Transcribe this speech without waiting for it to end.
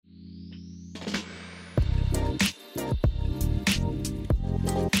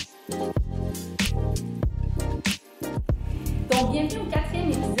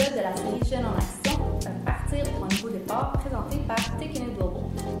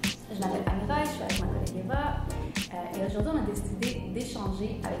aujourd'hui, on a décidé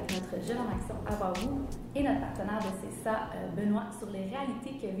d'échanger avec notre Jeune en Action Awaou et notre partenaire de CESA, Benoît, sur les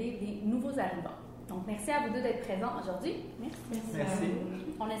réalités que vivent les nouveaux arrivants. Donc, merci à vous deux d'être présents aujourd'hui. Merci.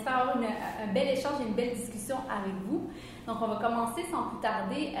 On espère avoir un bel échange et une belle discussion avec vous. Donc, on va commencer sans plus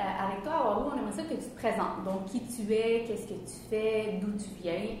tarder avec toi, Awaou. On aimerait ça que tu te présentes. Donc, qui tu es, qu'est-ce que tu fais, d'où tu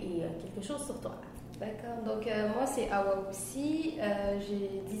viens et quelque chose sur toi. D'accord, donc moi c'est Awaou aussi,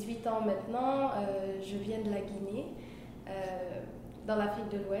 j'ai 18 ans maintenant, je viens de la Guinée, dans l'Afrique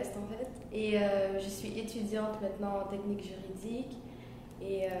de l'Ouest en fait, et je suis étudiante maintenant en technique juridique,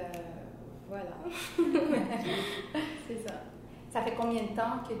 et voilà, c'est ça. Ça fait combien de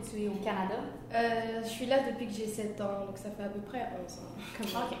temps que tu es au Canada? Je suis là depuis que j'ai 7 ans, donc ça fait à peu près 11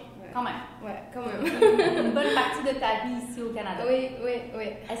 ans. OK, quand même. Ouais, quand même. Une bonne partie de ta vie ici au Canada. Oui.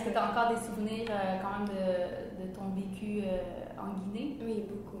 Est-ce que tu as encore des souvenirs quand même de ton vécu en Guinée? Oui,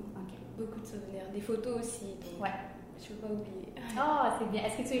 beaucoup. OK. Beaucoup de souvenirs. Des photos aussi. Donc ouais. Je ne peux pas oublier. Ah, c'est bien.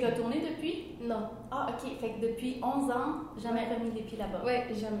 Est-ce que tu es retournée depuis? Non. Ah, OK. Fait que depuis 11 ans, jamais remis les pieds là-bas. Oui,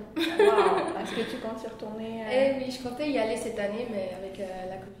 jamais. Wow. Est-ce que tu comptes y retourner? Oui, je comptais y aller cette année, mais avec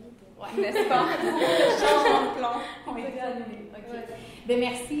la COVID. Ouais, n'est-ce pas? Changement de plan. On va être annulé. OK. Ouais. Ben,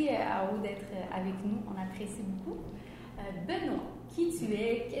 merci à vous d'être avec nous. On apprécie beaucoup. Benoît, qui tu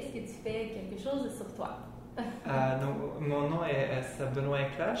es? Qu'est-ce que tu fais? Quelque chose sur toi? Donc, mon nom est Benoît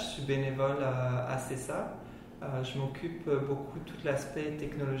Éclat. Je suis bénévole à CESA. Je m'occupe beaucoup de tout l'aspect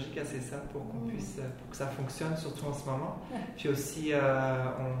technologique à CESA pour qu'on puisse, pour que ça fonctionne, surtout en ce moment. Puis aussi,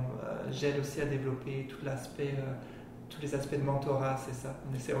 j'aide aussi à développer tous les aspects de mentorat à CESA.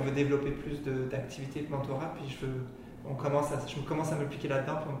 On veut développer plus d'activités de mentorat, puis je commence à m'impliquer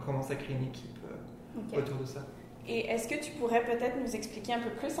là-dedans, puis on commence à créer une équipe autour de ça. Et est-ce que tu pourrais peut-être nous expliquer un peu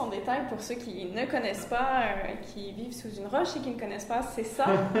plus en détail pour ceux qui ne connaissent pas, qui vivent sous une roche et qui ne connaissent pas CESA,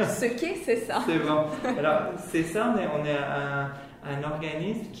 ce qu'est CESA? C'est bon. Alors, CESA, on est un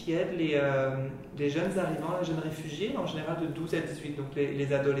organisme qui aide les jeunes arrivants, les jeunes réfugiés, en général de 12 à 18, donc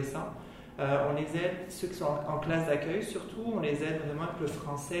les adolescents. On les aide, ceux qui sont en classe d'accueil surtout, on les aide vraiment avec le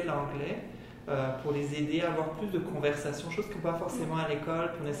français, l'anglais, pour les aider à avoir plus de conversations, chose qu'ils n'ont pas forcément à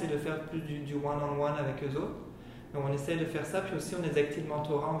l'école, puis on essaie de faire plus du one-on-one avec eux autres. Donc on essaie de faire ça, puis aussi on a des activités de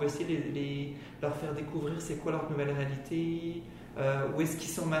mentorat, on va essayer de leur faire découvrir c'est quoi leur nouvelle réalité, où est-ce qu'ils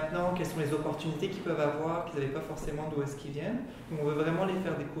sont maintenant, quelles sont les opportunités qu'ils peuvent avoir, qu'ils n'avaient pas forcément d'où est-ce qu'ils viennent. Donc on veut vraiment les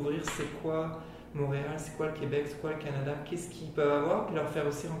faire découvrir c'est quoi Montréal, c'est quoi le Québec, c'est quoi le Canada, qu'est-ce qu'ils peuvent avoir, puis leur faire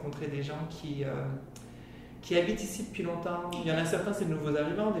aussi rencontrer des gens qui habitent ici depuis longtemps. Il y en a certains, c'est de nouveaux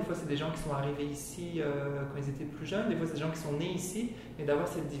arrivants, des fois c'est des gens qui sont arrivés ici quand ils étaient plus jeunes, des fois c'est des gens qui sont nés ici, et d'avoir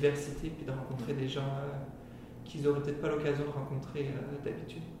cette diversité, puis de rencontrer des gens qu'ils n'auraient peut-être pas l'occasion de rencontrer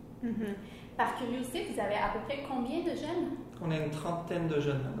d'habitude. Mm-hmm. Par curiosité, vous avez à peu près combien de jeunes? On a une trentaine de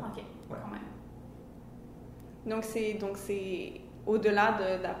jeunes maintenant. OK, ouais. Quand même. Donc c'est au-delà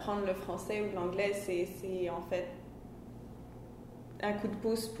d'apprendre le français ou l'anglais, c'est en fait un coup de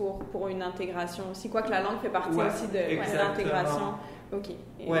pouce pour une intégration aussi, quoique la langue fait partie aussi de l'intégration. OK.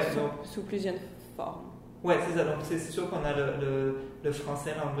 Et sous plusieurs formes. Ouais, c'est ça. Donc, c'est sûr qu'on a le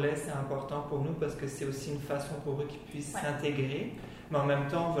français, l'anglais, c'est important pour nous parce que c'est aussi une façon pour eux qu'ils puissent s'intégrer. Mais en même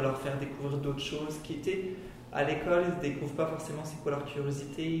temps, on va leur faire découvrir d'autres choses qui étaient à l'école, ils ne découvrent pas forcément c'est quoi leur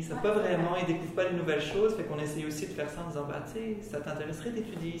curiosité. Ils ne savent pas vraiment, ils ne découvrent pas les nouvelles choses. Fait qu'on essaye aussi de faire ça en disant, bah, tu sais, ça t'intéresserait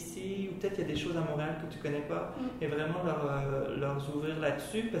d'étudier ici ou peut-être il y a des choses à Montréal que tu ne connais pas. Et vraiment leur ouvrir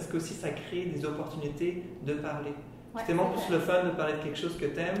là-dessus parce qu'aussi ça crée des opportunités de parler. C'est tellement plus le fun de parler de quelque chose que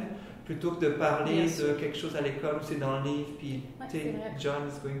tu aimes plutôt que de parler de quelque chose à l'école où c'est dans le livre, puis tu sais, John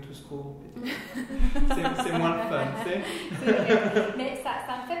is going to school. c'est moins le fun, tu sais. C'est vrai. Mais ça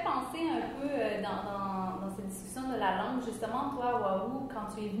me fait penser un peu dans cette discussion de la langue. Justement, toi, Awaou,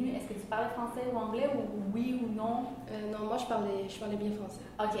 quand tu es venu, est-ce que tu parlais français ou anglais ou oui ou non? Non, moi je parlais bien français.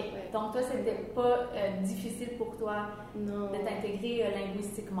 OK. Ouais. Donc toi, c'était pas difficile pour toi de t'intégrer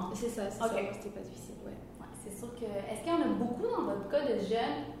linguistiquement? C'est ça, c'était pas difficile, ouais. C'est sûr que... Est-ce qu'il y en a beaucoup dans votre cas de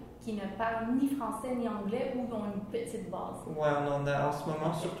jeunes qui ne parlent ni français ni anglais ou qui ont une petite base? Oui, on en a en ce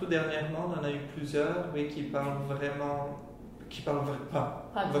moment, surtout dernièrement, on en a eu plusieurs qui parlent vraiment... qui parlent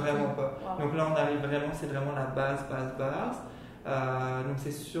pas. Vraiment pas. Wow. Donc là, on arrive vraiment, c'est vraiment la base. Donc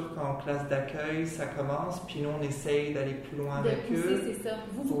c'est sûr qu'en classe d'accueil, ça commence, puis nous, on essaye d'aller plus loin avec eux. C'est ça.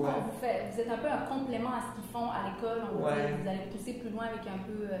 Vous êtes un peu un complément à ce qu'ils font à l'école. On va dire, vous allez pousser plus loin avec un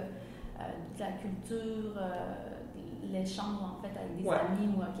peu de la culture, l'échange en fait avec des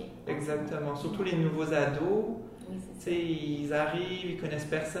amis. Exactement. Surtout les nouveaux ados. Oui, Tu sais, ils arrivent, ils connaissent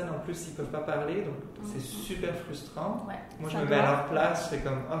personne, en plus ils peuvent pas parler, donc c'est super frustrant. Ouais. Moi je me mets à leur place, je fais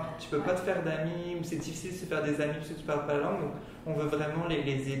comme tu peux pas te faire d'amis, ou c'est difficile de se faire des amis parce que tu parles pas la langue, donc on veut vraiment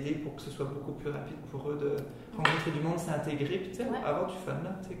les aider pour que ce soit beaucoup plus rapide pour eux de rencontrer du monde, s'intégrer, puis tu sais, avoir du fun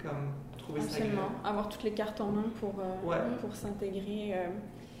là, tu sais, comme trouver ça agréable. Avoir toutes les cartes en main pour s'intégrer.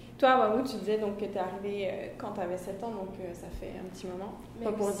 Toi, Waouh, tu disais donc que tu es arrivée quand tu avais 7 ans, donc ça fait un petit moment. Mais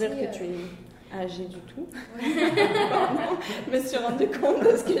pas pour aussi, dire que tu es âgée du tout. Je me suis rendu compte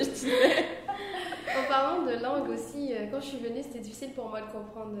de ce que je disais. En parlant de langue aussi, quand je suis venue, c'était difficile pour moi de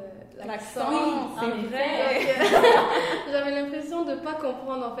comprendre l'accent. L'accent, c'est vrai. J'avais l'impression de ne pas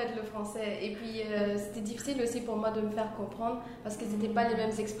comprendre en fait le français. Et puis c'était difficile aussi pour moi de me faire comprendre parce que c'était pas les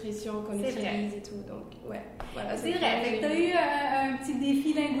mêmes expressions qu'on utilise et tout. Donc ouais, voilà. C'est vrai. Tu as eu un petit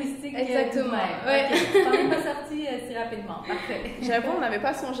défi linguistique. Exactement. Tu n'en es pas sorti si rapidement. Parfait. J'avoue, on n'avait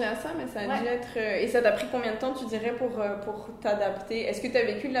pas songé à ça, mais ça a dû être. Et ça t'a pris combien de temps, tu dirais, pour t'adapter? Est-ce que tu as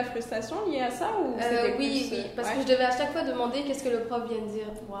vécu de la frustration liée à ça ou oui, parce que je devais à chaque fois demander qu'est-ce que le prof vient de dire,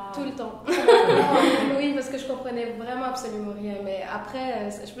 tout le temps. Oui, parce que je comprenais vraiment absolument rien. Mais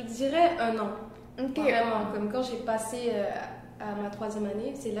après, je me dirais 1 an. Okay. Vraiment, comme quand j'ai passé à ma 3e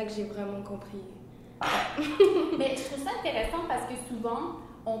année, c'est là que j'ai vraiment compris. Mais je trouve ça intéressant parce que souvent,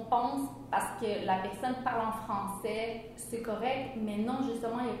 on pense, parce que la personne parle en français, c'est correct, mais non,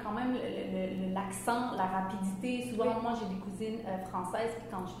 justement, il y a quand même l'accent, la rapidité. Souvent, moi, j'ai des cousines françaises qui,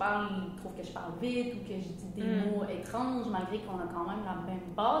 quand je parle, ils trouvent que je parle vite ou que je dis des mots étranges, malgré qu'on a quand même la même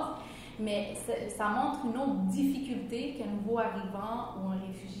base. Mais ça montre une autre difficulté qu'un nouveau arrivant ou un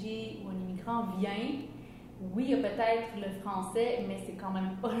réfugié ou un immigrant vient. Oui, il y a peut-être le français, mais c'est quand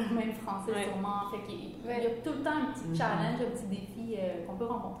même pas le même français sûrement. Fait qu'il y a tout le temps un petit challenge, un petit défi qu'on peut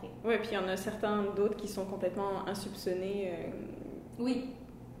rencontrer. Oui, puis il y en a certains d'autres qui sont complètement insoupçonnés. Oui,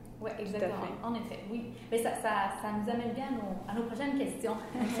 exactement. En effet, oui. Mais ça nous amène bien à nos prochaines questions.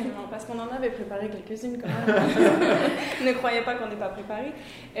 Absolument, parce qu'on en avait préparé quelques-unes quand même. Ne croyez pas qu'on n'est pas préparé.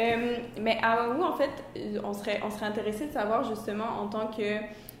 Mais à Waouh, en fait, on serait intéressé de savoir justement en tant que...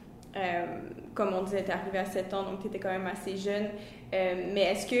 comme on disait, tu es arrivée à 7 ans, donc tu étais quand même assez jeune. Mais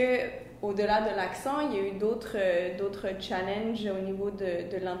est-ce que, au-delà de l'accent, il y a eu d'autres challenges au niveau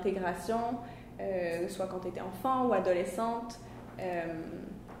de l'intégration, soit quand tu étais enfant ou adolescente,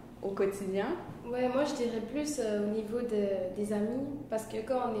 au quotidien? Ouais, moi je dirais plus au niveau des amis, parce que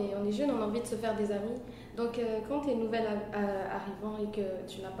quand on est jeune, on a envie de se faire des amis. Donc quand tu es nouvelle arrivant et que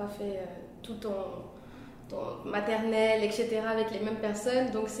tu n'as pas fait tout ton maternelle, etc., avec les mêmes personnes,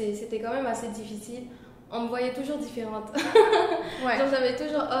 donc c'était quand même assez difficile. On me voyait toujours différente. Genre j'avais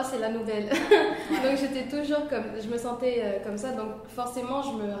toujours, c'est la nouvelle. Donc j'étais toujours je me sentais comme ça, donc forcément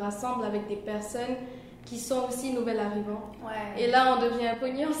je me rassemble avec des personnes qui sont aussi nouvelles arrivantes. Et là on devient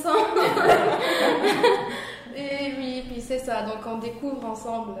pognés ensemble. Et puis c'est ça, donc on découvre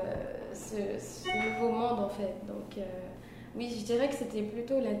ensemble ce nouveau monde en fait. Donc oui, je dirais que c'était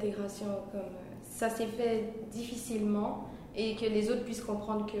plutôt l'intégration, comme ça s'est fait difficilement et que les autres puissent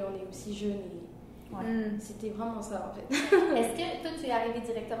comprendre qu'on est aussi jeunes. C'était vraiment ça en fait. Est-ce que toi tu es arrivée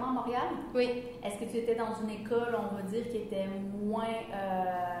directement à Montréal? Oui. Est-ce que tu étais dans une école, on va dire, qui était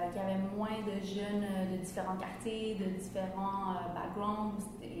qui avait moins de jeunes de différents quartiers, de différents backgrounds?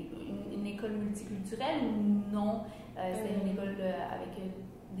 C'était une école multiculturelle ou non? C'était une école avec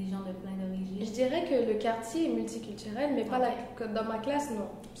des gens de plein d'origines? Je dirais que le quartier est multiculturel, mais pas dans ma classe, non.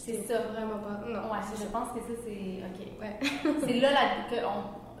 C'est ça. Vraiment pas. Non. Je pense que ça c'est... OK. Ouais. C'est là que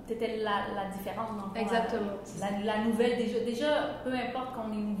c'était la différence dans le fond. Exactement. La nouvelle, déjà, peu importe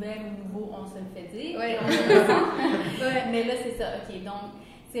qu'on est nouvelle ou nouveau, on se le fait dire. Ouais. Mais là, c'est ça. OK. Donc,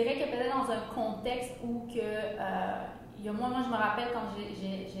 c'est vrai que peut-être dans un contexte où moi, je me rappelle quand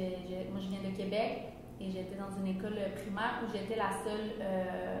moi, je viens de Québec et j'étais dans une école primaire où j'étais la seule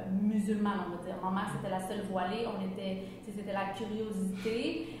musulmane, on va dire. Ma mère, c'était la seule voilée. C'était la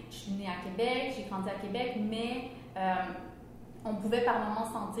curiosité. Je suis née à Québec, j'ai grandi à Québec, mais... on pouvait par moments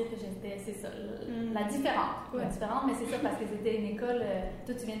sentir que j'étais, c'est ça, la différente. La différente, mais c'est ça parce que c'était une école,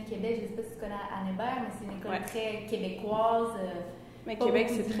 toi tu viens de Québec, je ne sais pas si tu connais Anne-Hébert, mais c'est une école très québécoise. Mais Québec,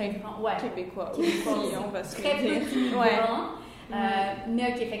 c'est très québécois aussi, on va se très petit migrant.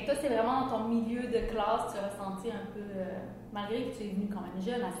 Mais ok, fait que toi, c'est vraiment dans ton milieu de classe, tu as ressenti un peu, malgré que tu es venue quand même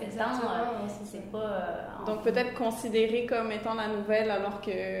jeune, à 7 ans, c'est pas... Donc peut-être considérée comme étant la nouvelle alors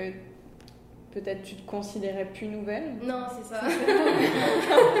que... Peut-être tu te considérais plus nouvelle? Non, c'est ça.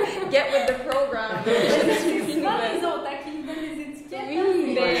 Get with the program. Je suis plus nouvelle. Les autres qui nous donnent les étiquettes.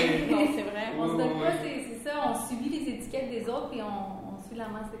 Oui, non, c'est vrai. On se donne pas, c'est ça, on subit les étiquettes des autres et on se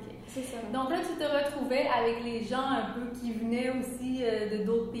particulièrement ça. C'est ça. Donc là, tu te retrouvais avec les gens un peu qui venaient aussi de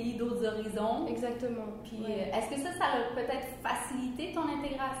d'autres pays, d'autres horizons. Exactement. Puis est-ce que ça a peut-être facilité ton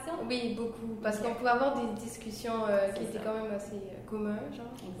intégration? Oui, beaucoup. Parce qu'on pouvait avoir des discussions qui étaient quand même assez communes,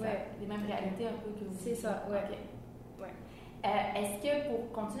 genre. Exact. Les mêmes réalités un peu que vous. C'est ça, ouais. Okay. Est-ce que,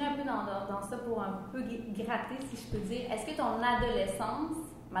 pour continuer un peu dans ça, pour un peu gratter, si je peux dire, est-ce que ton adolescence,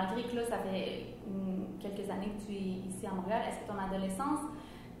 malgré que là, ça fait quelques années que tu es ici à Montréal, est-ce que ton adolescence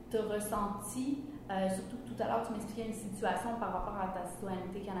t'a ressenti, surtout tout à l'heure, tu m'expliquais une situation par rapport à ta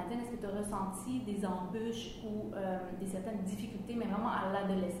citoyenneté canadienne, est-ce que tu as ressenti des embûches ou des certaines difficultés, mais vraiment à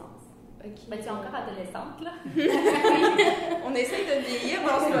l'adolescence? Okay. Ben, tu es encore adolescente, là. On essaye de vieillir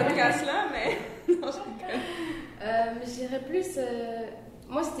dans ce podcast-là, mais non, je rigole. Je dirais plus...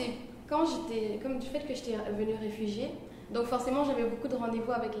 moi, c'était quand j'étais... Comme du fait que j'étais venue réfugiée, donc forcément, j'avais beaucoup de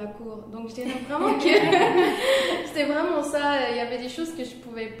rendez-vous avec la cour. Donc, je dirais vraiment que c'était vraiment ça. Il y avait des choses que je ne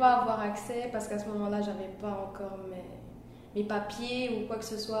pouvais pas avoir accès parce qu'à ce moment-là, je n'avais pas encore mes papiers ou quoi que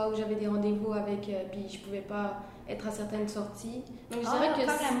ce soit, ou j'avais des rendez-vous avec... puis, je ne pouvais pas être à certaines sorties. Donc, je dirais que...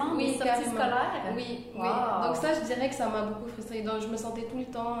 Carrément, oui, des sorties scolaires? Oui, wow. Oui. Donc, ça, je dirais que ça m'a beaucoup frustrée. Donc, je me sentais tout le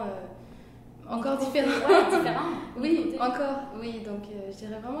temps... encore différent. Ouais, différent. Oui, encore. Oui, donc je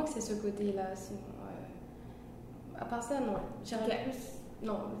dirais vraiment que c'est ce côté-là. Sinon, à part ça, non. J'irais plus.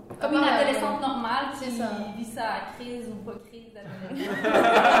 Non. Comme une adolescente normale qui vit sa crise ou pas crise d'adolescence.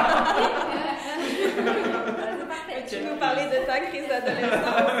 Tu nous parlais de ta crise d'adolescence.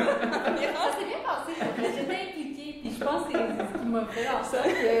 Ça s'est bien passé. J'étais impliquée, puis je pense que c'est ce qui m'a fait en sorte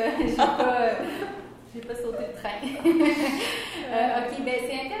que j'ai pas sauté le train. Ok, ben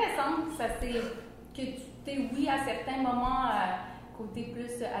c'est intéressant que tu t'es oui à certains moments côté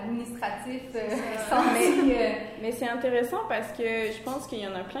plus administratif mais c'est intéressant parce que je pense qu'il y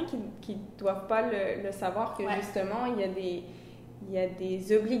en a plein qui doivent pas le savoir que justement il y a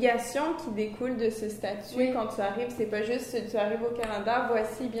des obligations qui découlent de ce statut. Oui. Quand tu arrives, c'est pas juste tu arrives au Canada,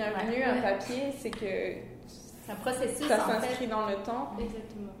 voici bienvenue un papier, c'est que c'est un processus, ça s'inscrit dans le temps.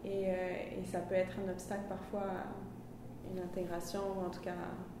 Exactement. Et ça peut être un obstacle parfois à une intégration, ou en tout cas...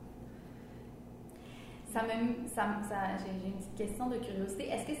 j'ai une petite question de curiosité.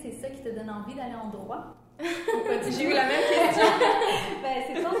 Est-ce que c'est ça qui te donne envie d'aller en droit? J'ai eu la même question.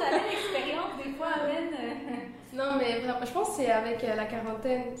 C'est quand j'avais l'expérience, des fois, Non, mais vraiment, je pense que c'est avec la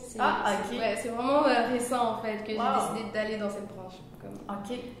quarantaine. Ok. C'est vraiment récent, en fait, que j'ai décidé d'aller dans cette branche.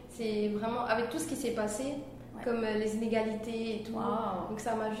 Ok. C'est vraiment, avec tout ce qui s'est passé, comme les inégalités et tout. Wow. Donc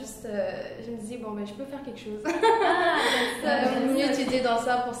ça m'a juste... je me disais, bon, ben, je peux faire quelque chose. Mieux étudier dans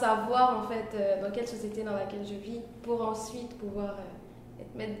ça pour savoir, en fait, dans quelle société dans laquelle je vis, pour ensuite pouvoir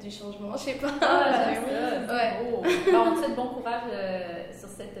mettre du changement. Je sais pas. On te souhaite bon courage sur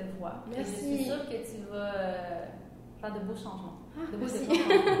cette voie. Merci. Je suis sûre que tu vas faire de beaux changements. Merci.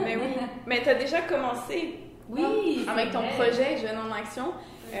 Mais oui. Mais tu as déjà commencé. Oui. Avec ton projet Jeunes en Action.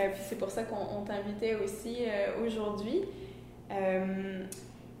 Puis c'est pour ça qu'on t'invitait aussi aujourd'hui.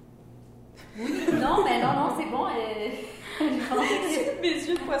 Oui, non, c'est bon. Mes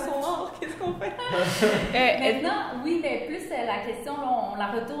yeux de poisson noir, qu'est-ce qu'on fait? Maintenant, oui, mais plus la question, là, on la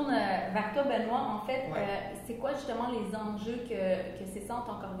retourne vers toi, Benoît. En fait, c'est quoi justement les enjeux que C'est ça en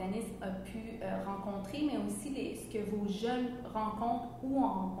tant qu'organisme a pu rencontrer, mais aussi ce que vos jeunes rencontrent ou ont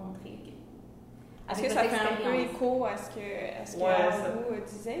rencontré? Est-ce que ça fait un peu écho à ce que vous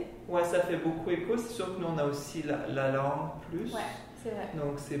disait? Oui, ça fait beaucoup écho. C'est sûr que nous, on a aussi la langue plus. Oui, c'est vrai.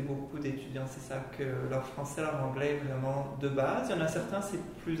 Donc, c'est beaucoup d'étudiants, c'est ça, que leur français, leur anglais est vraiment de base. Il y en a certains, c'est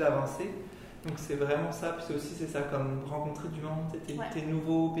plus avancé. Donc, c'est vraiment ça. Puis c'est ça, comme rencontrer du monde. T'es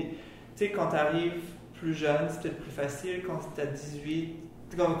nouveau. Puis, tu sais, quand t'arrives plus jeune, c'est peut-être plus facile. Quand t'as 18,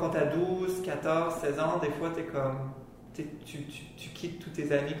 quand t'as 12, 14, 16 ans, des fois, t'es comme... Tu quittes tous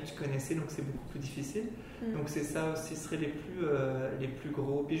tes amis que tu connaissais, donc c'est beaucoup plus difficile. Donc c'est ça aussi, ce serait les plus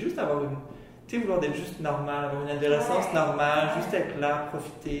gros. Puis juste avoir vouloir être juste normal, avoir une adolescence normale, juste être là,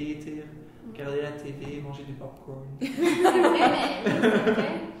 profiter, regarder la TV, manger du popcorn. C'est vrai,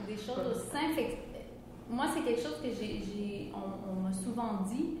 mais des choses aussi simples. Moi, c'est quelque chose que on m'a souvent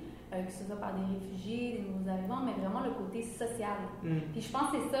dit, que ce soit par des réfugiés, des nouveaux arrivants, mais vraiment le côté social. Puis je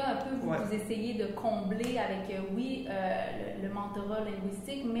pense que c'est ça un peu, vous essayez de combler avec, le mentorat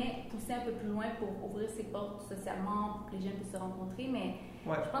linguistique, mais pousser un peu plus loin pour ouvrir ses portes socialement, pour que les jeunes puissent se rencontrer. Mais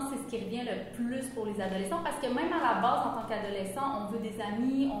je pense que c'est ce qui revient le plus pour les adolescents, parce que même à la base, en tant qu'adolescent, on veut des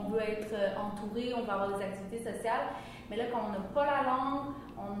amis, on veut être entouré, on veut avoir des activités sociales. Mais là, quand on n'a pas la langue,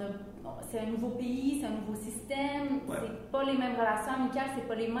 c'est un nouveau pays, c'est un nouveau système, c'est pas les mêmes relations amicales, c'est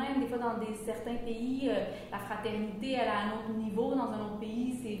pas les mêmes. Des fois, dans certains pays, la fraternité, elle est à un autre niveau. Dans un autre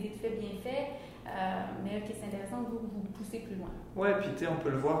pays, c'est vite fait, bien fait. Mais ok, c'est intéressant, vous poussez plus loin. Ouais, puis tu sais, on peut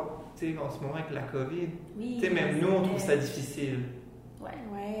le voir en ce moment avec la COVID. Oui. Tu sais, même nous, on trouve ça difficile. Ouais.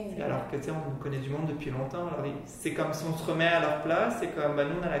 Alors que tu sais, on connaît du monde depuis longtemps. Alors, c'est comme si on se remet à leur place. C'est comme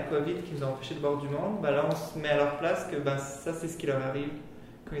nous, on a la COVID qui nous a empêchés de voir du monde. Là, on se met à leur place que ça, c'est ce qui leur arrive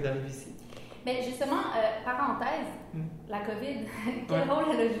quand ils arrivent ici. Mais justement, parenthèse, la COVID, quel rôle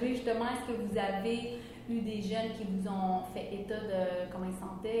elle a joué justement? Est-ce que vous avez eu des jeunes qui vous ont fait état de comment ils se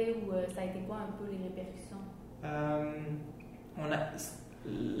sentaient ou ça a été quoi un peu les répercussions?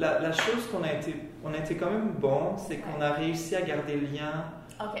 La chose qu'on a été quand même bon, c'est qu'on a réussi à garder le lien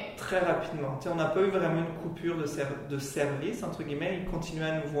très rapidement. Tu sais, on n'a pas eu vraiment une coupure de service, entre guillemets. Ils continuaient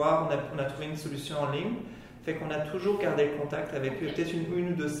à nous voir, on a trouvé une solution en ligne. Fait qu'on a toujours gardé le contact avec eux. Peut-être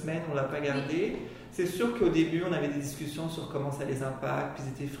une ou 2 semaines, on ne l'a pas gardé. C'est sûr qu'au début, on avait des discussions sur comment ça les impacte, puis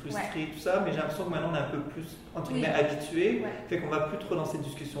ils étaient frustrés, tout ça. Mais j'ai l'impression que maintenant, on est un peu plus, entre guillemets, habitués. Fait qu'on ne va plus trop dans cette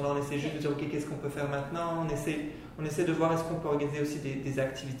discussion-là. On essaie juste de dire, OK, qu'est-ce qu'on peut faire maintenant? On essaie de voir est-ce qu'on peut organiser aussi des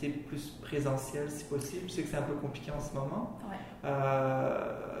activités plus présentielles, si possible. Je sais que c'est un peu compliqué en ce moment.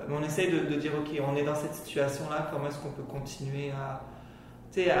 Mais on essaie de dire, OK, on est dans cette situation-là, comment est-ce qu'on peut continuer à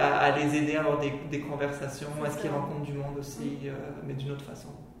les aider à avoir des conversations, est-ce qu'ils rencontrent du monde aussi, mais d'une autre façon.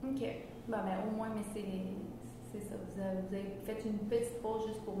 OK. Au moins, mais c'est ça. Vous avez fait une petite pause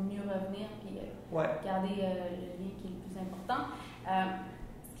juste pour mieux revenir puis garder le lien qui est le plus important.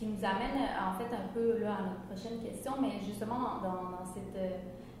 Ce qui nous amène en fait un peu là, à notre prochaine question, mais justement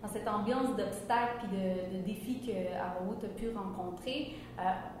dans cette ambiance d'obstacles et de défis que Araout a pu rencontrer,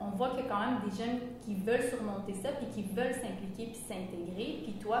 on voit qu'il y a quand même des jeunes qui veulent surmonter ça puis qui veulent s'impliquer puis s'intégrer.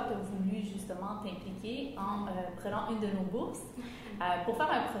 Puis toi, tu as voulu justement t'impliquer en prenant une de nos bourses pour faire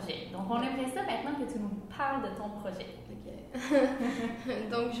un projet. Donc, on aimerait ça maintenant que tu nous parles de ton projet.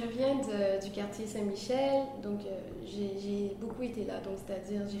 Donc, je viens du quartier Saint-Michel. Donc, j'ai beaucoup été là. Donc,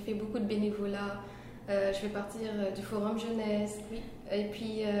 c'est-à-dire, j'ai fait beaucoup de bénévolat. Je fais partie du Forum Jeunesse. Oui. Et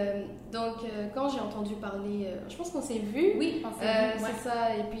puis, quand j'ai entendu parler, je pense qu'on s'est vu. Oui, on s'est vu. C'est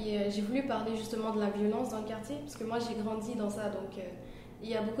ça. Et puis, j'ai voulu parler justement de la violence dans le quartier, parce que moi, j'ai grandi dans ça. Donc, il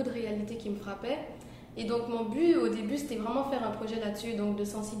y a beaucoup de réalités qui me frappaient. Et donc, mon but au début, c'était vraiment faire un projet là-dessus, donc de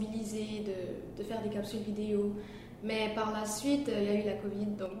sensibiliser, de faire des capsules vidéo. Mais par la suite, il y a eu la COVID,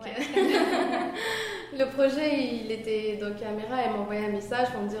 donc le projet, il était... Donc Amira, elle m'a envoyé un message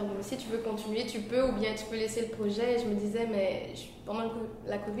pour me dire, bon, si tu veux continuer, tu peux, ou bien tu peux laisser le projet. Et je me disais, mais pendant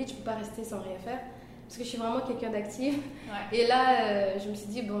la COVID, je ne peux pas rester sans rien faire, parce que je suis vraiment quelqu'un d'actif. Et là, je me suis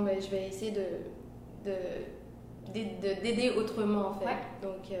dit, bon, je vais essayer d'aider autrement, en fait.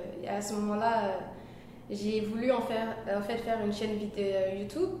 Donc à ce moment-là, j'ai voulu faire une chaîne vidéo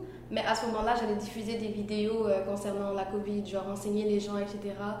YouTube. Mais à ce moment-là, j'allais diffuser des vidéos concernant la COVID, genre renseigner les gens, etc.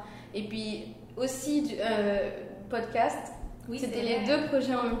 Et puis aussi du podcast. Oui, c'était les 2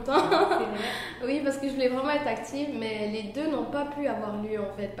 projets en même temps. Oui, parce que je voulais vraiment être active, mais les 2 n'ont pas pu avoir lieu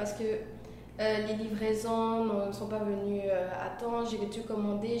en fait, parce que les livraisons ne sont pas venues à temps, j'ai dû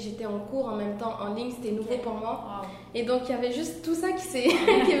commander, j'étais en cours en même temps en ligne, c'était nouveau pour moi. Wow. Et donc il y avait juste tout ça qui est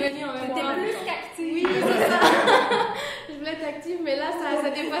venu en même temps. T'étais plus qu'active. Oui, c'est ça. Je voulais être active, mais là ça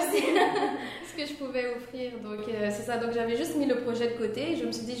dépassait ce que je pouvais offrir. Donc c'est ça, donc j'avais juste mis le projet de côté, je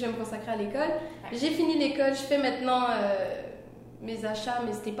me suis dit je vais me consacrer à l'école. J'ai fini l'école, je fais maintenant mes achats,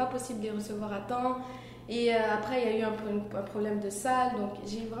 mais c'était pas possible de les recevoir à temps. Et après, il y a eu un problème de salle, donc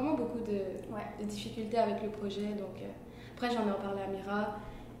j'ai eu vraiment beaucoup de difficultés avec le projet. Donc après, j'en ai parlé à Amira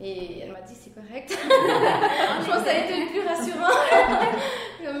et elle m'a dit c'est correct. Je pense que ça a été le plus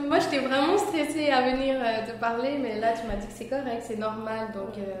rassurant. Moi, j'étais vraiment stressée à venir te parler, mais là, tu m'as dit que c'est correct, c'est normal.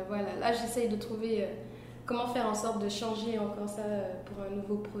 Donc voilà, là, j'essaye de trouver comment faire en sorte de changer encore ça pour un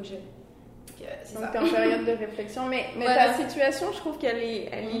nouveau projet. Donc, t'es en période de réflexion, mais ta situation, je trouve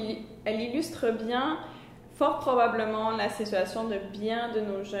elle illustre bien, fort probablement, la situation de bien de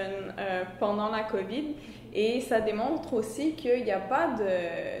nos jeunes pendant la COVID. Et ça démontre aussi qu'il n'y a pas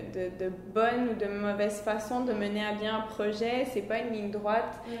de bonne ou de mauvaise façon de mener à bien un projet. C'est pas une ligne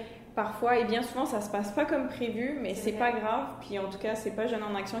droite. Parfois, et bien souvent, ça se passe pas comme prévu, mais c'est pas grave. Puis en tout cas, c'est pas Jeunes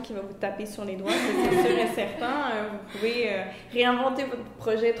en Action qui va vous taper sur les doigts, c'est sûr et certain. Vous pouvez réinventer votre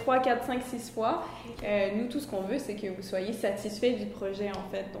projet 3, 4, 5, 6 fois. Nous, tout ce qu'on veut, c'est que vous soyez satisfait du projet, en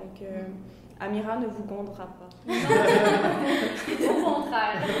fait. Donc, Amira ne vous gondera pas. Au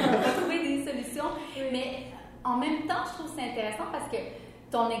contraire, on va trouver des solutions. Mais en même temps, je trouve que c'est intéressant parce que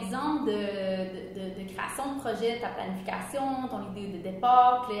ton exemple de création de projet, ta planification, ton idée de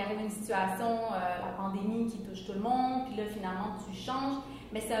départ, puis là, il arrive une situation, la pandémie qui touche tout le monde, puis là, finalement, tu changes.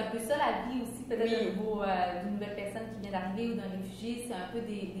 Mais c'est un peu ça la vie aussi, peut-être Oui. d'une nouvelle personne qui vient d'arriver ou d'un réfugié. C'est un peu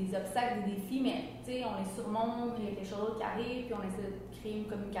des obstacles, des défis, mais tu sais, on les surmonte, puis il y a quelque chose qui arrive, puis on essaie de créer une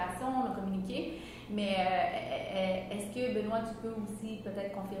communication, on a communiqué. Mais est-ce que, Benoît, tu peux aussi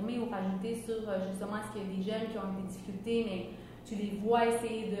peut-être confirmer ou rajouter sur justement, est-ce qu'il y a des jeunes qui ont des difficultés, mais tu les vois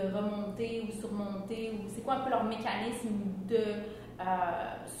essayer de remonter ou surmonter, ou c'est quoi un peu leur mécanisme de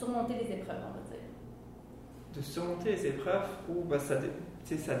surmonter les épreuves, on va dire? De surmonter les épreuves,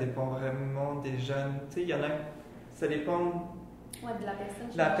 ça dépend vraiment des jeunes. Tu sais, il y en a, ça dépend Ouais, de la personne.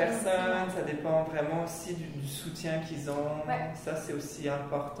 de la personne, ça dépend vraiment aussi du soutien qu'ils ont. Ouais. Ça, c'est aussi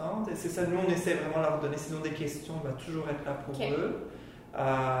important. Et c'est ça, nous, on essaie vraiment de leur donner. Sinon, des questions, on va toujours être là pour eux.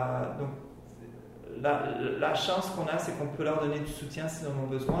 Donc, la chance qu'on a, c'est qu'on peut leur donner du soutien s'ils en ont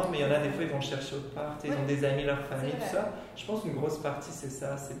besoin, mais il y en a des fois, ils vont chercher autre part. Ils ont des amis, leur famille, tout ça. Je pense qu'une grosse partie, c'est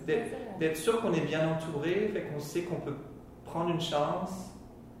ça. C'est d'être sûr qu'on est bien entouré, fait qu'on sait qu'on peut prendre une chance.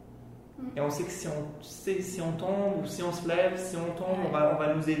 Et on sait que si on tombe ou si on se lève, si on tombe, on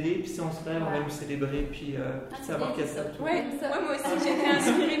va nous aider, puis si on se lève, on va nous célébrer, puis savoir qu'il y a ça. Ouais, moi aussi, j'ai été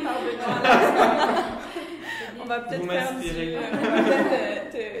inspirée par Benoît. On va peut-être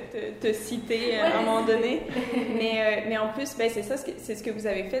te citer à un moment donné. Mais en plus, c'est ça, c'est ce que vous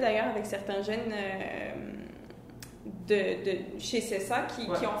avez fait d'ailleurs avec certains jeunes chez CESA qui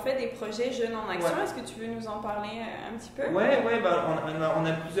ont fait des projets Jeunes en Action. Est-ce que tu veux nous en parler un petit peu? Oui, on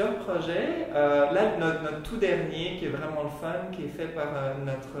a plusieurs projets. Là, notre tout dernier, qui est vraiment le fun, qui est fait par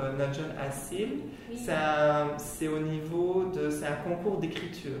notre jeune Assil, c'est au niveau c'est un concours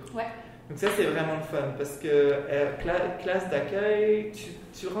d'écriture. Ouais. Donc ça, c'est vraiment le fun parce que classe d'accueil,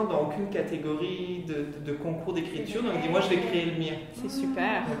 tu rentres dans aucune catégorie de concours d'écriture. Donc dis-moi, je vais créer le mien. C'est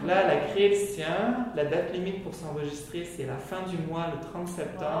super. Donc là, elle a créé le sien. La date limite pour s'enregistrer, c'est la fin du mois, le 30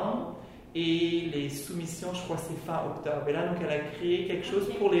 septembre. Wow. Et les soumissions, je crois, c'est fin octobre. Et là, donc, elle a créé quelque chose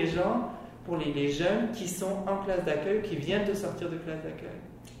pour les gens, pour les jeunes qui sont en classe d'accueil, qui viennent de sortir de classe d'accueil.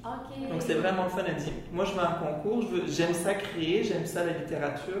 Okay. Donc c'est vraiment fun. Elle dit, moi je veux un concours, j'aime ça créer, j'aime ça la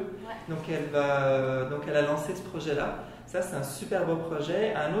littérature. Donc elle a lancé ce projet-là. Ça, c'est un super beau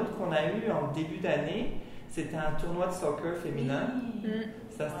projet. Un autre qu'on a eu en début d'année, c'était un tournoi de soccer féminin.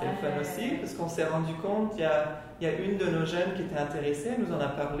 Ça, c'était fun aussi, parce qu'on s'est rendu compte, il y a une de nos jeunes qui était intéressée, elle nous en a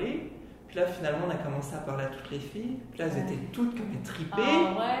parlé. Puis là, finalement, on a commencé à parler à toutes les filles. Puis là, elles étaient toutes comme trippées.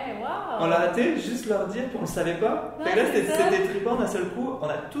 Ah ouais, wow! On l'a arrêté juste leur dire, puis on ne le savait pas. Fait que là, c'était trippant d'un seul coup. On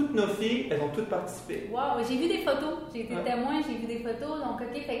a toutes nos filles, elles ont toutes participé. Wow! J'ai vu des photos. J'ai été témoin, j'ai vu des photos. Donc,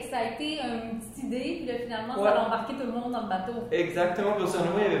 OK, fait que ça a été une petite idée. Puis là, finalement, ça a embarqué tout le monde dans le bateau. Exactement. Puis sur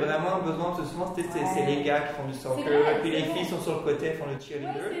nous, il y avait vraiment besoin. Parce que souvent, c'est les gars qui font du soccer. Puis les filles sont sur le côté, elles font le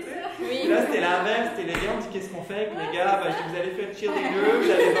cheerleader. Oui. Là, c'était l'inverse. C'était les gars, on dit qu'est-ce qu'on fait avec les gars? Vous allez faire le cheerleader, vous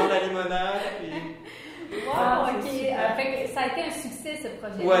allez vendre la limonade. Puis... Wow, ok. Fait que ça a été un succès, ce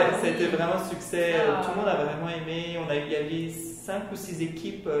projet. Ouais, c'était vraiment un succès. Tout le monde a vraiment aimé. Il y avait 5 ou 6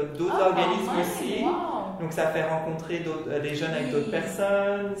 équipes d'autres organismes aussi. Wow. Donc ça fait rencontrer les jeunes avec d'autres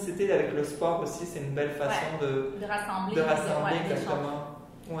personnes. C'était avec le sport aussi, c'est une belle façon de rassembler. Exactement.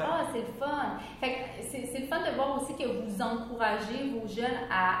 Ouais. Ah, c'est le fun. Fait que c'est le fun de voir aussi que vous encouragez vos jeunes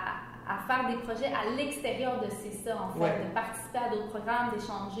à faire des projets à l'extérieur de CESA, en fait, de participer à d'autres programmes,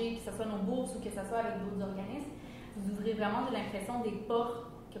 d'échanger, que ce soit nos bourses ou que ce soit avec d'autres organismes. Vous ouvrez vraiment, j'ai l'impression, des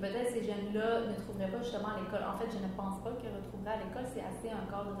portes que peut-être ces jeunes-là ne trouveraient pas justement à l'école. En fait, je ne pense pas qu'ils retrouveraient à l'école. C'est assez un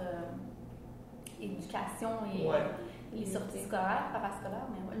cadre éducation et les sorties scolaires,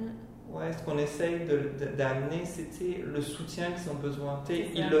 parascolaires, mais Ouais, ce qu'on essaye d'amener, c'était le soutien qu'ils ont besoin.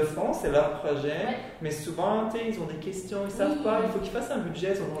 Ils le font, c'est leur projet, mais souvent, ils ont des questions, ils ne savent pas, il faut qu'ils fassent un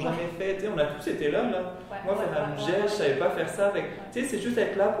budget, ils n'en ont jamais fait. On a tous été là. Moi, faire un budget, je ne savais pas faire ça. C'est juste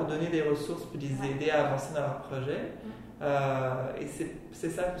être là pour donner des ressources, puis les aider à avancer dans leur projet. Et c'est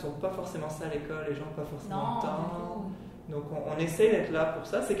ça, ils n'ont pas forcément ça à l'école, les gens n'ont pas forcément le temps. Donc, on essaye d'être là pour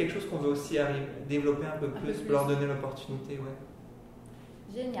ça. C'est quelque chose qu'on veut aussi développer un peu plus, pour leur donner l'opportunité.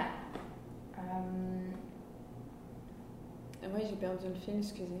 Génial. Oui, j'ai perdu le fil,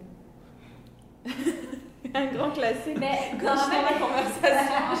 excusez. Un grand classique. Mais dans la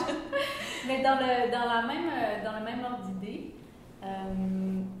conversation. Mais dans le même ordre d'idée.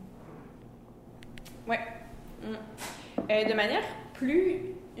 De manière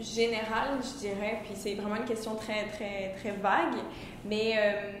plus générale, je dirais, puis c'est vraiment une question très, très, très vague, mais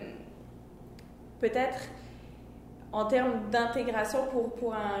peut-être en termes d'intégration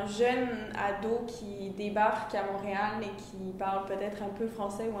pour un jeune ado qui débarque à Montréal et qui parle peut-être un peu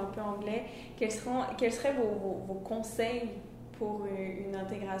français ou un peu anglais, quels seraient vos conseils pour une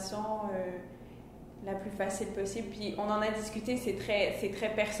intégration la plus facile possible. Puis on en a discuté, c'est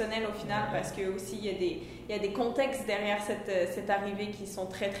très personnel au final parce que aussi il y a des contextes derrière cette arrivée qui sont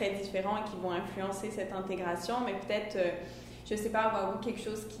très très différents et qui vont influencer cette intégration. Mais peut-être, je sais pas, avoir quelque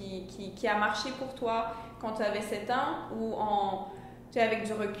chose qui a marché pour toi quand tu avais 7 ans ou tu sais, avec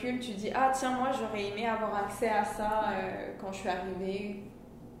du recul, tu dis ah tiens moi j'aurais aimé avoir accès à ça quand je suis arrivée.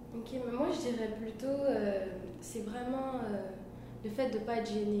 Ok, mais moi je dirais plutôt c'est vraiment le fait de ne pas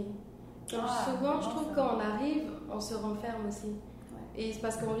être gêné. Comme souvent, je trouve quand on arrive, on se renferme aussi. Ouais. Et c'est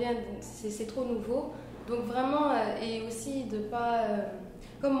parce qu'on vient, c'est trop nouveau. Donc vraiment, et aussi de pas...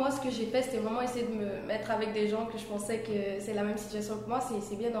 comme moi, ce que j'ai fait, c'était vraiment essayer de me mettre avec des gens que je pensais que c'est la même situation que moi,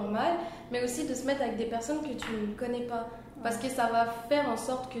 c'est bien normal. Mais aussi de se mettre avec des personnes que tu ne connais pas. Parce que ça va faire en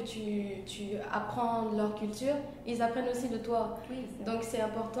sorte que tu apprends leur culture, et ils apprennent aussi de toi. Oui, donc c'est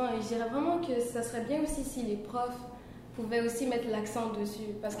important. Et je dirais vraiment que ça serait bien aussi si les profs pouvaient aussi mettre l'accent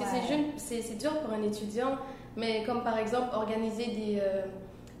dessus. Parce que c'est dur pour un étudiant, mais comme par exemple organiser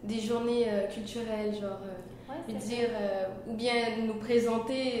des journées culturelles, genre dire, ou bien nous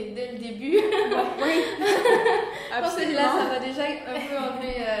présenter dès le début. Je pense que là, ça va déjà un peu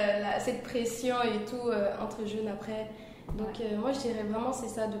enlever cette pression et tout entre jeunes après. Donc moi, je dirais vraiment c'est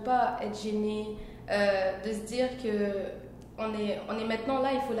ça, de ne pas être gêné, de se dire que on est maintenant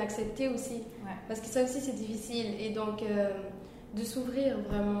là, il faut l'accepter aussi. Ouais. Parce que ça aussi, c'est difficile. Et donc, de s'ouvrir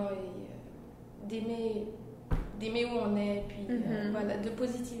vraiment et d'aimer où on est, puis voilà, de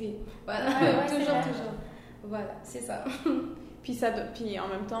positiver. Voilà, toujours. Voilà, c'est ça. Puis en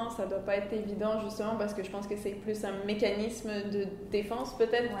même temps, ça doit pas être évident justement parce que je pense que c'est plus un mécanisme de défense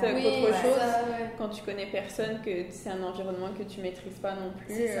peut-être qu'autre chose. Ça, quand tu connais personne, que c'est un environnement que tu maîtrises pas non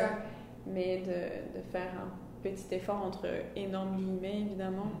plus. C'est ça. Mais de faire un petit effort entre énormes guillemets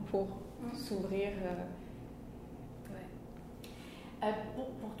évidemment pour s'ouvrir.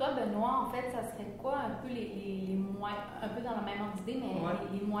 Pour toi, Benoît, en fait, ça serait quoi un peu les moyens, un peu dans la même ordre d'idée, mais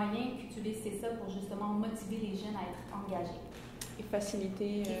les moyens que tu utilises, c'est ça pour justement motiver les jeunes à être engagés? Et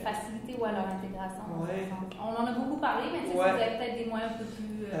faciliter leur intégration. On en a beaucoup parlé, mais vous avez peut-être des moyens un peu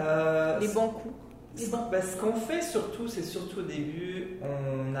plus... les bons coups. Ce qu'on fait surtout, c'est surtout au début,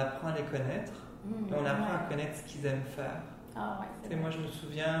 on apprend à les connaître. Et on apprend à connaître ce qu'ils aiment faire. Moi, je me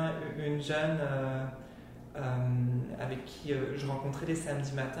souviens, une jeune avec qui je rencontrais les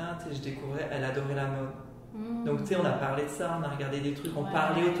samedis matins, je découvrais, elle adorait la mode. Donc, on a parlé de ça, on a regardé des trucs, on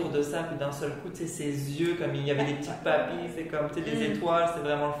parlait autour de ça, puis d'un seul coup, ses yeux, comme il y avait des petites papilles, c'est comme des étoiles, c'est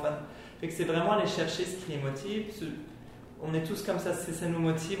vraiment le fun. Fait que c'est vraiment aller chercher ce qui les motive. On est tous comme ça, ça nous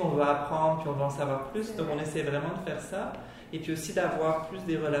motive, on veut apprendre, puis on veut en savoir plus. Donc, on essaie vraiment de faire ça. Et puis aussi d'avoir plus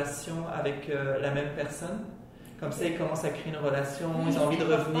des relations avec la même personne. Comme ça, ils commencent à créer une relation, ils ont envie de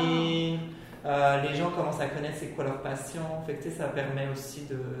revenir. Les gens commencent à connaître c'est quoi leur passion. Fait que ça permet aussi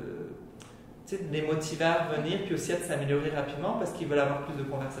de les motiver à revenir, puis aussi à s'améliorer rapidement parce qu'ils veulent avoir plus de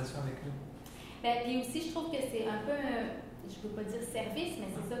conversations avec nous. Puis aussi, je trouve que c'est un peu, je ne peux pas dire service, mais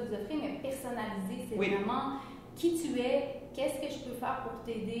c'est ça que vous offrez, mais personnalisé. C'est vraiment qui tu es, qu'est-ce que je peux faire pour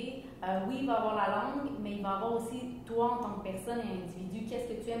t'aider. Oui, il va avoir la langue, mais il va avoir aussi toi en tant que personne et individu. Qu'est-ce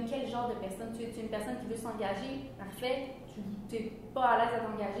que tu aimes, quel genre de personne tu es. Tu es une personne qui veut s'engager, parfait. Tu n'es pas à l'aise à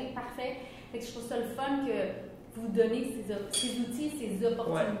t'engager, parfait. Fait que je trouve ça le fun que vous donnez ces outils, ces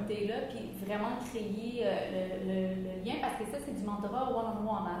opportunités-là, puis vraiment créer le lien, parce que ça, c'est du mentorat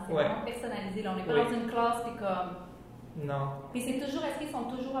one-on-one, hein? C'est vraiment personnalisé. Là, on n'est pas dans une classe, puis comme... Non. Puis c'est toujours, est-ce qu'ils sont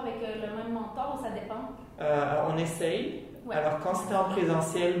toujours avec le même mentor ou ça dépend? On essaye. Alors, quand c'était en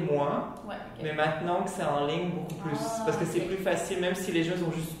présentiel, moins. Mais maintenant que c'est en ligne, beaucoup plus. Parce que c'est plus facile, même si les jeunes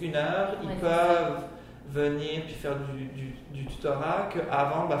ont juste 1 heure, ils peuvent venir puis faire du tutorat,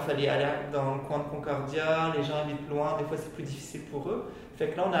 qu'avant, fallait aller dans le coin de Concordia, les gens habitent loin, des fois c'est plus difficile pour eux. Fait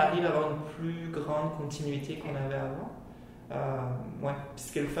que là, on arrive à avoir une plus grande continuité qu'on avait avant. Puis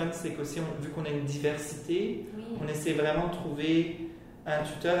ce qui est le fun, c'est qu'aussi, vu qu'on a une diversité, on essaie vraiment de trouver un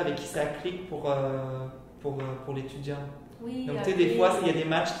tuteur avec qui ça clique pour l'étudiant. Donc, des fois, il y a des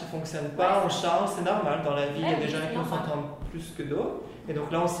matchs qui ne fonctionnent pas, on change, c'est normal. Dans la vie, il y a des gens qui s'entendent plus que d'autres. Et donc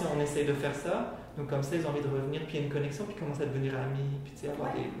là aussi, on essaye de faire ça. Donc comme ça, ils ont envie de revenir, puis il y a une connexion, puis ils commencent à devenir amis, puis avoir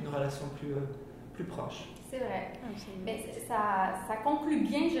une relation plus proche. C'est vrai. Mais ça conclut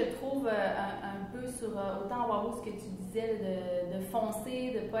bien, je trouve, un peu sur autant Waouh, ce que tu disais de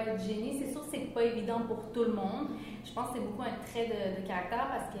foncer, de ne pas être gêné. C'est sûr que c'est pas évident pour tout le monde. Je pense que c'est beaucoup un trait de caractère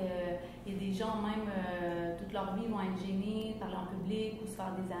parce qu'il y a des gens, même toute leur vie, vont être gênés, parler en public ou se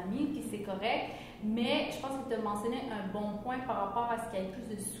faire des amis, puis c'est correct. Mais je pense que tu as mentionné un bon point par rapport à ce qu'il y ait plus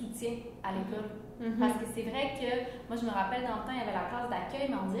de soutien à l'école. Parce que c'est vrai que, moi je me rappelle dans le temps, il y avait la classe d'accueil,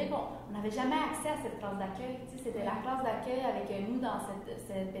 mais on dirait qu'on n'avait jamais accès à cette classe d'accueil. C'était la classe d'accueil avec nous dans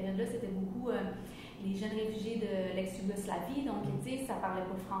cette période-là, c'était beaucoup... il les jeunes réfugiés de l'ex-Yougoslavie. Donc, tu sais, ça parlait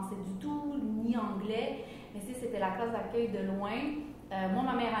pas français du tout, ni anglais. Mais tu sais, c'était la classe d'accueil de loin. Moi,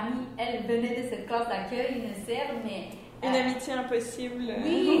 ma meilleure amie, elle venait de cette classe d'accueil, une serre, mais... Une amitié impossible.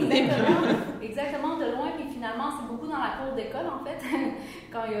 Oui, exactement, de loin. Puis finalement, c'est beaucoup dans la cour d'école, en fait,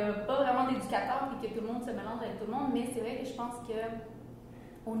 quand il n'y a pas vraiment d'éducateurs et que tout le monde se mélange avec tout le monde. Mais c'est vrai que je pense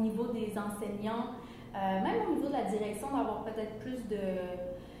qu'au niveau des enseignants, même au niveau de la direction, d'avoir peut-être plus de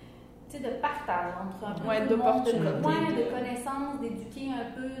partage entre un peu tout le monde, de connaissances, d'éduquer un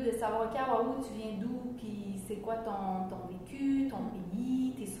peu, de savoir OK, où tu viens d'où, puis c'est quoi ton vécu, ton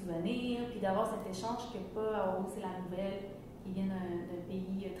pays, tes souvenirs, puis d'avoir cet échange que pas c'est la nouvelle qui vient d'un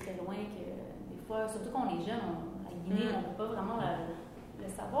pays très loin, que des fois, surtout quand on est jeune, à Guinée, on ne peut pas vraiment le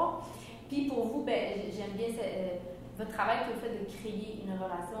savoir. Puis pour vous, j'aime bien votre travail que vous faites de créer une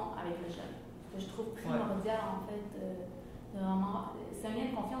relation avec le jeune, que je trouve primordial en fait. Vraiment, c'est un lien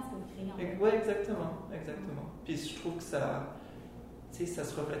de confiance que vous créez en fait. Oui, exactement. Puis je trouve que ça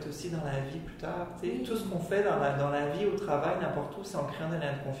se reflète aussi dans la vie plus tard. Oui. Tout ce qu'on fait dans la vie, au travail, n'importe où, c'est en créant des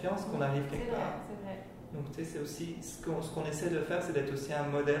liens de confiance qu'on arrive quelque part. C'est vrai. Donc c'est aussi ce qu'on essaie de faire, c'est d'être aussi un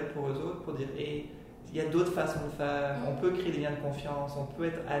modèle pour eux autres, pour dire il y a d'autres façons de faire, on peut créer des liens de confiance, on peut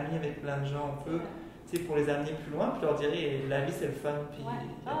être ami avec plein de gens, on peut... pour les amener plus loin, puis leur dire la vie c'est le fun, puis il y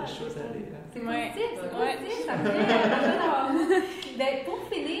a des choses à aller. C'est positif, ça me fait. Pour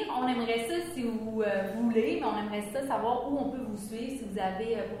finir, on aimerait ça, si vous voulez, mais on aimerait ça savoir où on peut vous suivre, si vous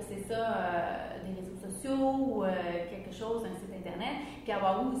avez, c'est ça, des réseaux sociaux ou quelque chose, un site internet. Puis à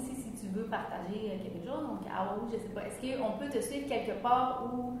Waouh aussi, si tu veux partager quelque chose. Donc à Waouh, je sais pas, est-ce qu'on peut te suivre quelque part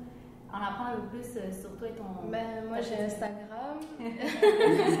où en apprendre un peu plus sur toi et ton... moi, j'ai Instagram. Tu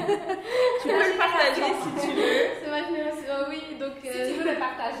peux le partager si tu veux. C'est ma génération, oui. Donc, si tu veux le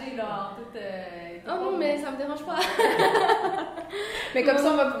partager, là, en toute... non, mais ça me dérange pas. Mais comme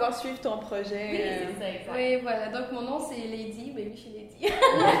ça, on va pouvoir suivre ton projet. Oui, c'est ça, exact. Oui, voilà. Donc, mon nom, c'est Lady. Ben oui, je suis Lady.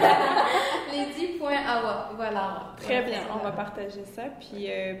 Lady.awa. Voilà. Très bien, on va partager ça. Puis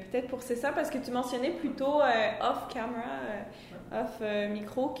peut-être pour c'est ça, parce que tu mentionnais plutôt off-camera,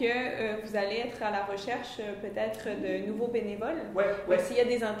 off-micro, que vous allez être à la recherche peut-être de nouveaux bénévoles. Ouais. S'il y a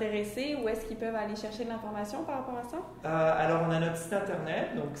des intéressés, où est-ce qu'ils peuvent aller chercher de l'information par rapport à ça? Alors, on a notre site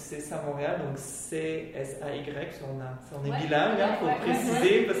internet, donc c'est ça Montréal, donc c'est SAY, on est bilingue, il faut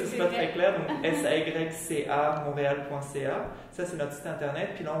préciser parce que c'est pas très clair, donc SAYCA Montréal.ca, ça c'est notre site internet,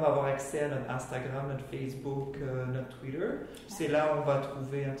 puis là on va avoir accès à notre Instagram, notre Facebook, notre Twitter. C'est là où on va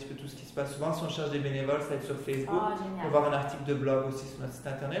trouver un petit peu tout ce qui se passe. Souvent, si on cherche des bénévoles, ça va être sur Facebook. On va avoir un article de blog aussi sur notre site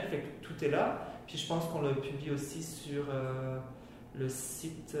internet, fait que tout est là. Puis je pense qu'on le publie aussi sur le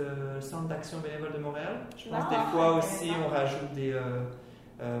site Centre d'action bénévole de Montréal. Je pense des fois aussi on rajoute des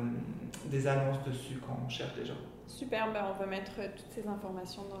annonces dessus quand on cherche des gens. Super, on va mettre toutes ces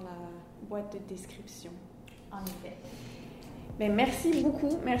informations dans la boîte de description. En effet. Merci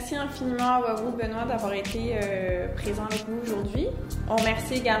beaucoup. Merci infiniment à Waouh Benoît d'avoir été présent avec nous aujourd'hui. On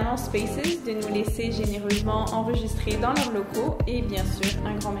remercie également Spaces de nous laisser généreusement enregistrer dans leurs locaux. Et bien sûr,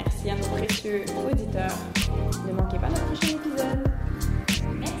 un grand merci à nos précieux auditeurs. Ne manquez pas notre prochain épisode.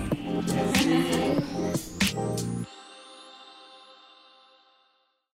 Merci.